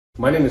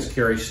My name is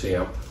Cary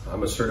Stamp.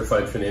 I'm a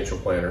certified financial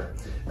planner,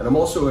 and I'm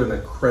also an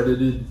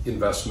accredited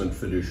investment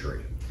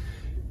fiduciary.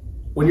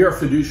 When you're a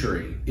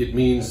fiduciary, it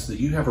means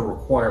that you have a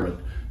requirement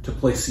to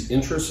place the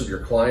interests of your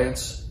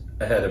clients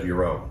ahead of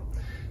your own.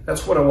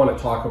 That's what I want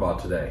to talk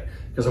about today,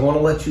 because I want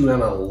to let you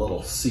in on a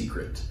little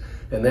secret,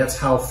 and that's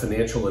how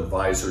financial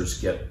advisors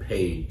get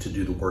paid to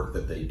do the work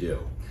that they do.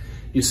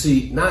 You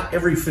see, not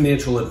every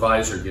financial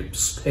advisor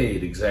gets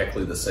paid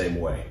exactly the same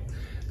way.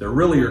 There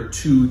really are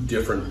two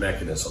different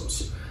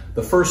mechanisms.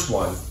 The first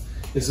one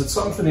is that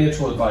some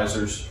financial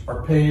advisors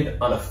are paid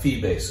on a fee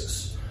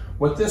basis.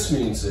 What this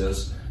means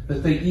is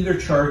that they either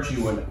charge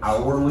you an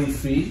hourly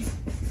fee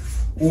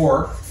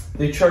or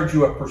they charge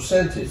you a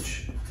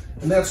percentage,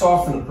 and that's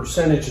often a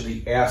percentage of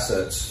the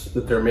assets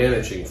that they're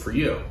managing for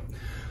you.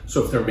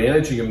 So if they're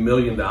managing $1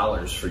 million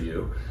for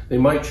you, they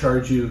might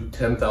charge you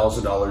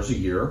 $10,000 a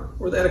year,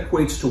 or that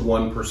equates to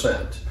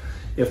 1%.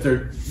 If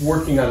they're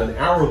working on an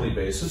hourly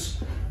basis,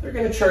 they're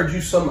going to charge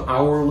you some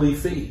hourly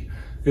fee.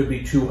 Could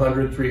be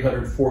 $200,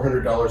 $300,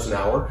 $400 an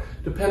hour,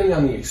 depending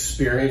on the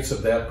experience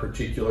of that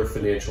particular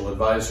financial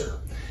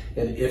advisor.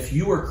 And if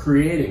you are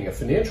creating a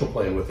financial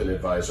plan with an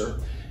advisor,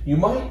 you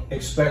might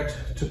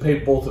expect to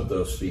pay both of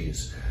those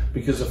fees,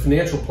 because the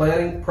financial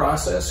planning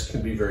process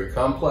can be very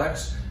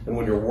complex, and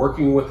when you're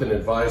working with an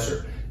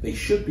advisor, they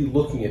should be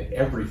looking at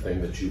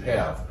everything that you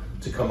have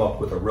to come up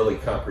with a really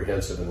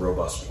comprehensive and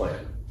robust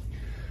plan.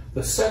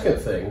 The second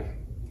thing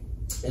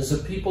is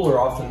that people are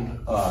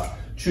often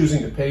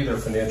choosing to pay their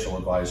financial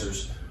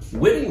advisors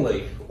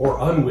wittingly or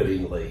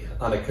unwittingly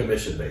on a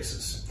commission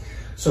basis.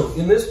 So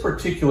in this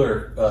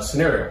particular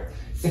scenario,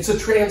 it's a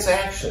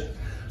transaction.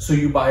 So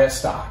you buy a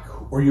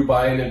stock or you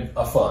buy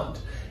a fund,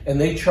 and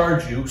they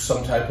charge you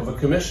some type of a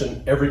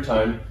commission every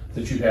time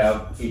that you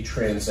have a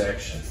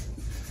transaction.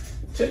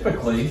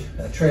 Typically,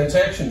 a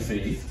transaction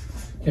fee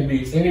can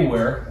be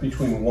anywhere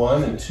between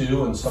 1 and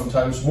 2 and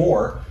sometimes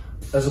more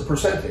as a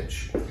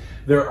percentage.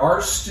 There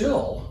are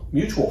still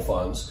mutual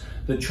funds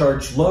that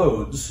charge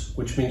loads,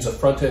 which means a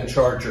front-end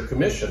charge or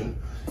commission,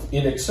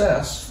 in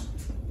excess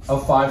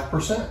of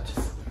 5%.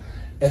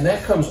 And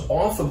that comes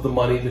off of the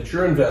money that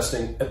you're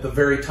investing at the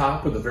very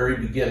top or the very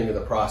beginning of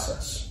the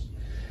process.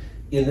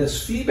 In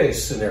this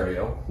fee-based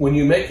scenario, when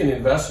you make an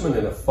investment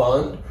in a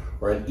fund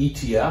or an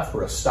ETF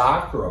or a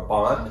stock or a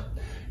bond,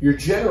 you're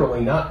generally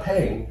not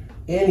paying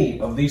any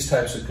of these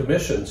types of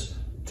commissions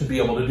to be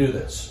able to do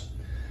this.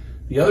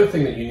 The other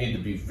thing that you need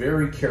to be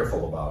very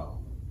careful about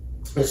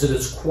is that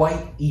it's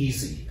quite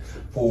easy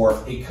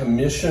for a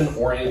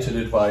commission-oriented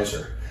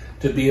advisor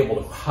to be able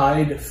to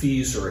hide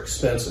fees or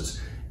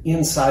expenses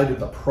inside of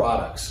the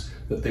products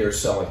that they are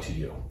selling to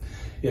you.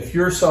 If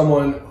you're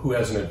someone who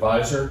has an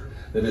advisor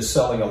that is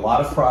selling a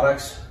lot of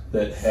products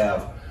that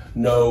have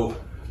no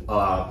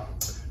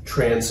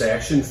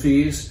transaction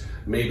fees,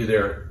 maybe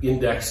they're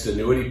indexed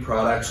annuity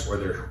products, or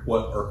they're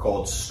what are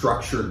called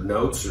structured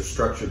notes or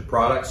structured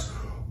products,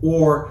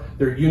 or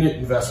they're unit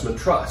investment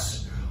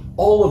trusts.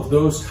 All of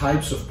those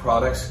types of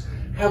products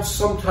have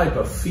some type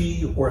of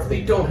fee, or if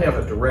they don't have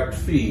a direct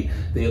fee,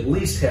 they at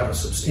least have a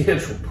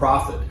substantial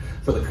profit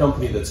for the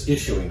company that's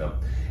issuing them.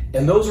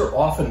 And those are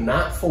often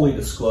not fully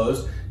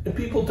disclosed, and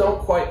people don't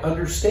quite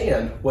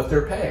understand what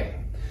they're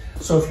paying.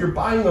 So if you're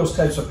buying those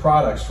types of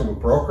products from a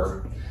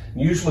broker,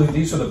 usually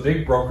these are the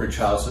big brokerage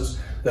houses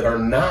that are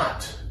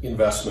not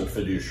investment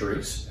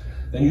fiduciaries,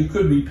 then you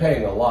could be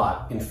paying a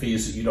lot in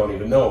fees that you don't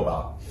even know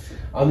about.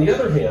 On the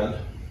other hand,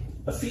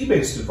 a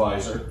fee-based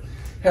advisor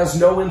has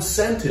no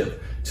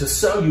incentive to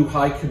sell you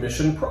high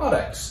commission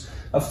products.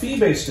 A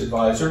fee-based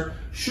advisor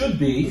should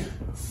be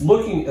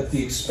looking at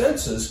the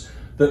expenses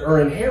that are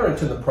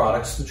inherent in the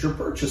products that you're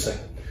purchasing.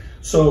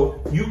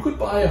 So you could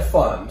buy a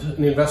fund,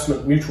 an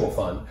investment mutual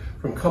fund,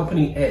 from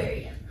company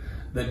A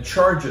that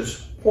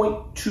charges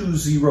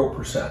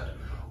 0.20%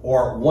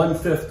 or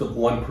 1/5 of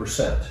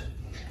 1%,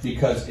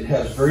 because it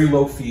has very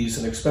low fees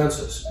and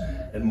expenses.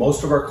 And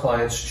most of our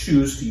clients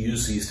choose to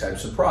use these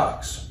types of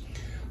products.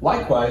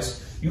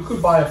 Likewise, you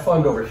could buy a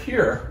fund over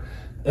here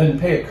and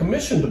pay a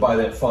commission to buy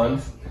that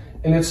fund,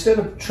 and instead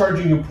of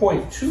charging you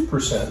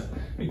 0.2%,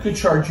 it could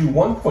charge you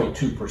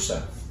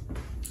 1.2%.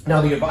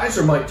 Now, the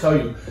advisor might tell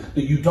you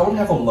that you don't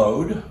have a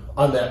load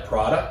on that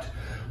product,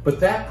 but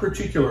that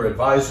particular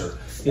advisor,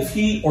 if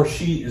he or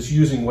she is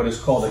using what is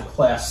called a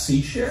Class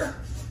C share,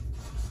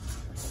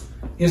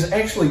 is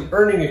actually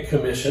earning a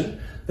commission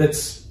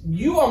that's,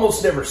 you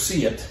almost never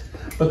see it,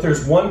 but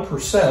there's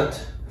 1%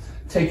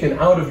 taken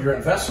out of your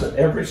investment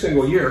every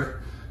single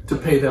year to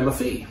pay them a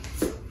fee.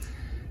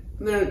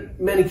 And there are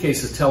many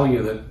cases telling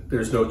you that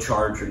there's no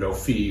charge or no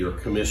fee or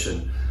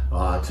commission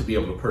to be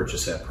able to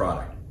purchase that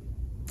product.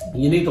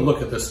 You need to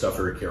look at this stuff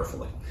very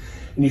carefully.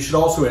 And you should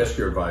also ask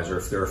your advisor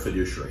if they're a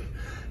fiduciary,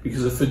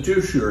 because a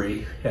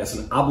fiduciary has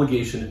an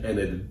obligation and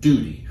a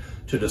duty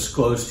to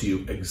disclose to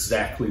you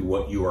exactly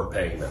what you are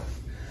paying them.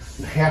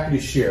 I'm happy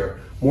to share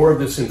more of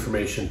this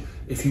information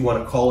if you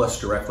want to call us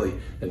directly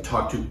and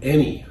talk to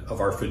any of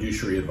our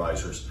fiduciary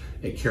advisors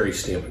at Cary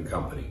Stamp &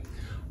 Company.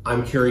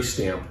 I'm Cary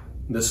Stamp,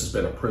 and this has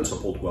been a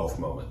Principled Wealth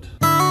Moment.